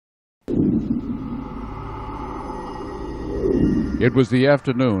It was the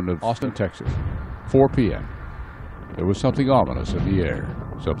afternoon of Austin, Texas, 4 p.m. There was something ominous in the air,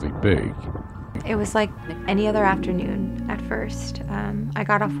 something big. It was like any other afternoon at first. I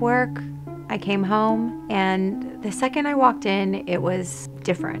got off work, I came home, and the second I walked in, it was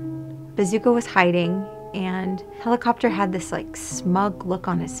different. Bazooka was hiding, and Helicopter had this like smug look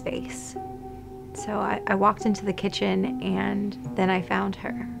on his face. So I walked into the kitchen, and then I found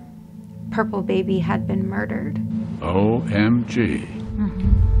her. Purple Baby had been murdered. OMG.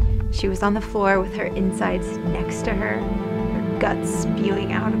 Mm-hmm. She was on the floor with her insides next to her guts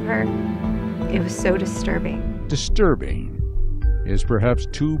spewing out of her. It was so disturbing. Disturbing is perhaps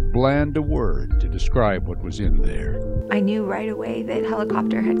too bland a word to describe what was in there. I knew right away that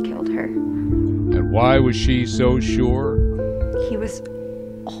Helicopter had killed her. And why was she so sure? He was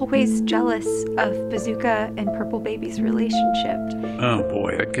always jealous of Bazooka and Purple Baby's relationship. Oh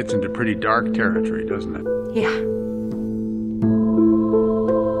boy, that gets into pretty dark territory, doesn't it? Yeah.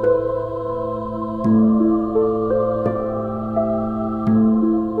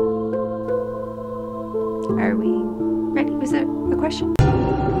 Are we ready? Was it a question?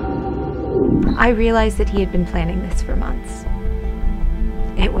 I realized that he had been planning this for months.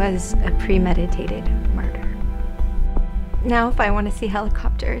 It was a premeditated murder. Now if I want to see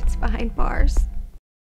Helicopter, it's behind bars.